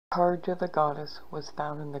Charge of the Goddess was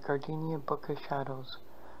found in the Gardnerian Book of Shadows,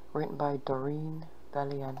 written by Doreen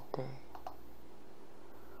Valiente.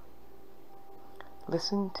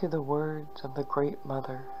 Listen to the words of the Great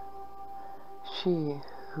Mother, she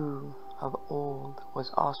who of old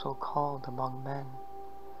was also called among men,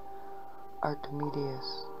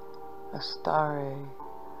 Artemis, Astarte,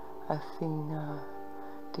 Athene,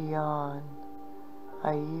 Dione,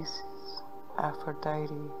 Isis,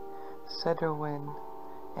 Aphrodite, Cerridwen,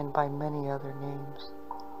 and by many other names.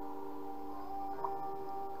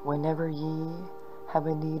 Whenever ye have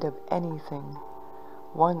a need of anything,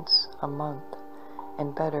 once a month,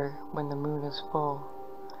 and better when the moon is full,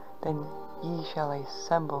 then ye shall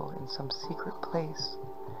assemble in some secret place,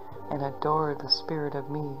 and adore the spirit of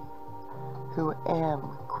me, who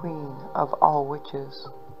am queen of all witches.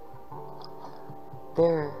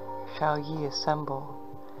 There shall ye assemble,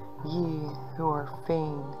 ye who are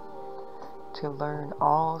fain to learn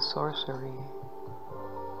all sorcery,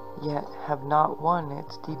 yet have not won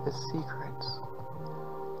its deepest secrets.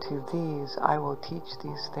 To these I will teach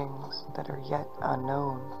these things that are yet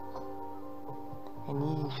unknown, and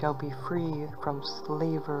ye shall be free from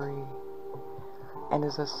slavery. And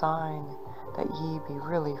as a sign that ye be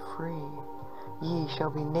really free, ye shall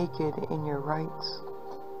be naked in your rites,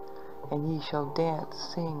 and ye shall dance,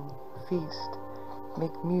 sing, feast,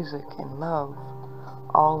 make music, and love,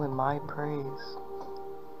 all in my praise.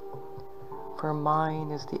 For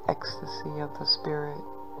mine is the ecstasy of the Spirit,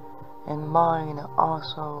 and mine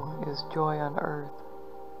also is joy on earth.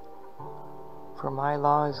 For my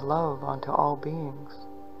law is love unto all beings.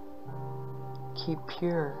 Keep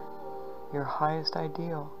pure your highest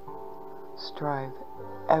ideal, strive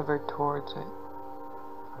ever towards it.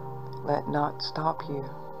 Let not stop you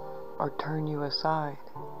or turn you aside,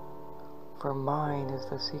 for mine is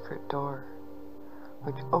the secret door,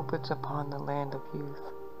 which opens upon the land of youth,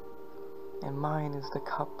 and mine is the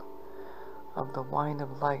cup of the wine of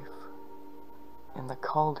life, and the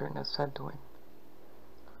cauldron of Cerridwen,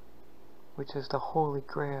 which is the holy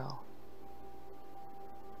grail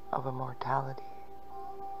of immortality.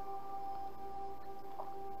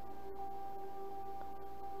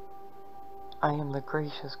 I am the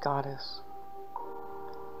gracious goddess,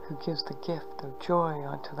 who gives the gift of joy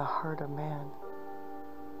unto the heart of man.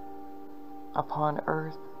 Upon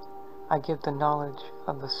earth I give the knowledge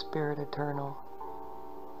of the Spirit eternal,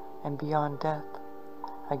 and beyond death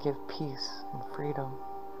I give peace and freedom,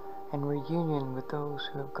 and reunion with those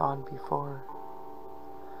who have gone before.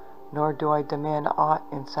 Nor do I demand aught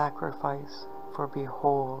in sacrifice, for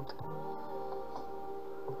behold,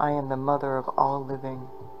 I am the mother of all living,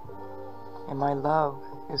 and my love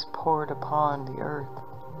is poured upon the earth.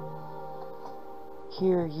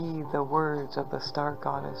 Hear ye the words of the star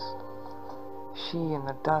goddess, she in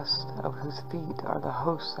the dust of whose feet are the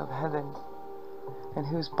hosts of heaven, and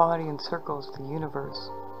whose body encircles the universe.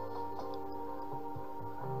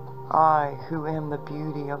 I, who am the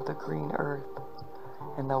beauty of the green earth,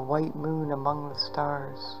 and the white moon among the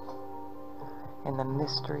stars, and the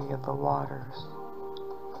mystery of the waters,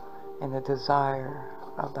 and the desire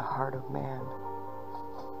of the heart of man,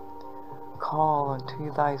 call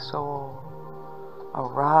unto thy soul,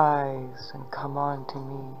 arise and come unto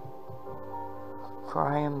me. For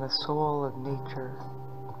I am the soul of nature,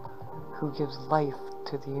 who gives life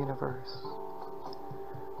to the universe.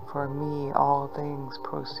 For me all things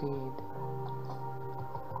proceed,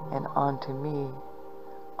 and unto me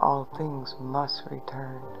all things must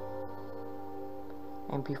return.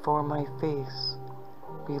 And before my face,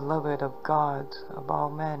 beloved of gods, of all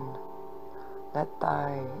men, let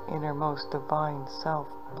thy innermost divine self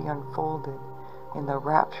be unfolded in the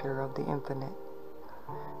rapture of the infinite.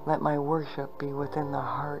 Let my worship be within the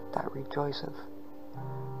heart that rejoiceth,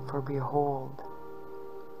 for behold,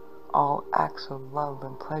 all acts of love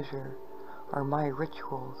and pleasure are my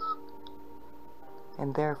rituals,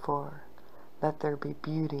 and therefore let there be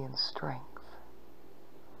beauty and strength,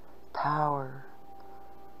 power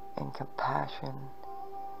and compassion,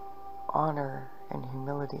 honor and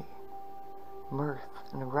humility, mirth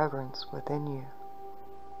and reverence within you.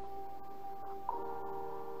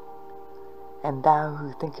 And thou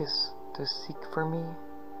who thinkest to seek for me,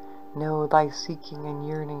 know thy seeking and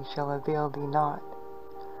yearning shall avail thee not,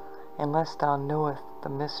 unless thou knowest the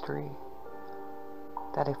mystery,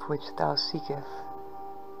 that if which thou seekest,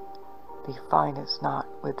 thee findest not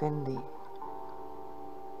within thee.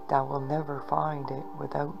 Thou wilt never find it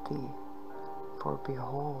without thee, for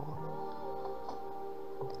behold,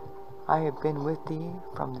 I have been with thee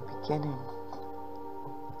from the beginning,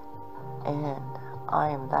 and I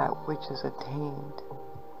am that which is attained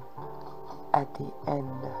at the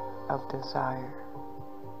end of desire.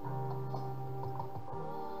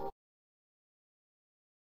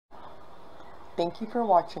 Thank you for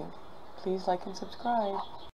watching. Please like and subscribe.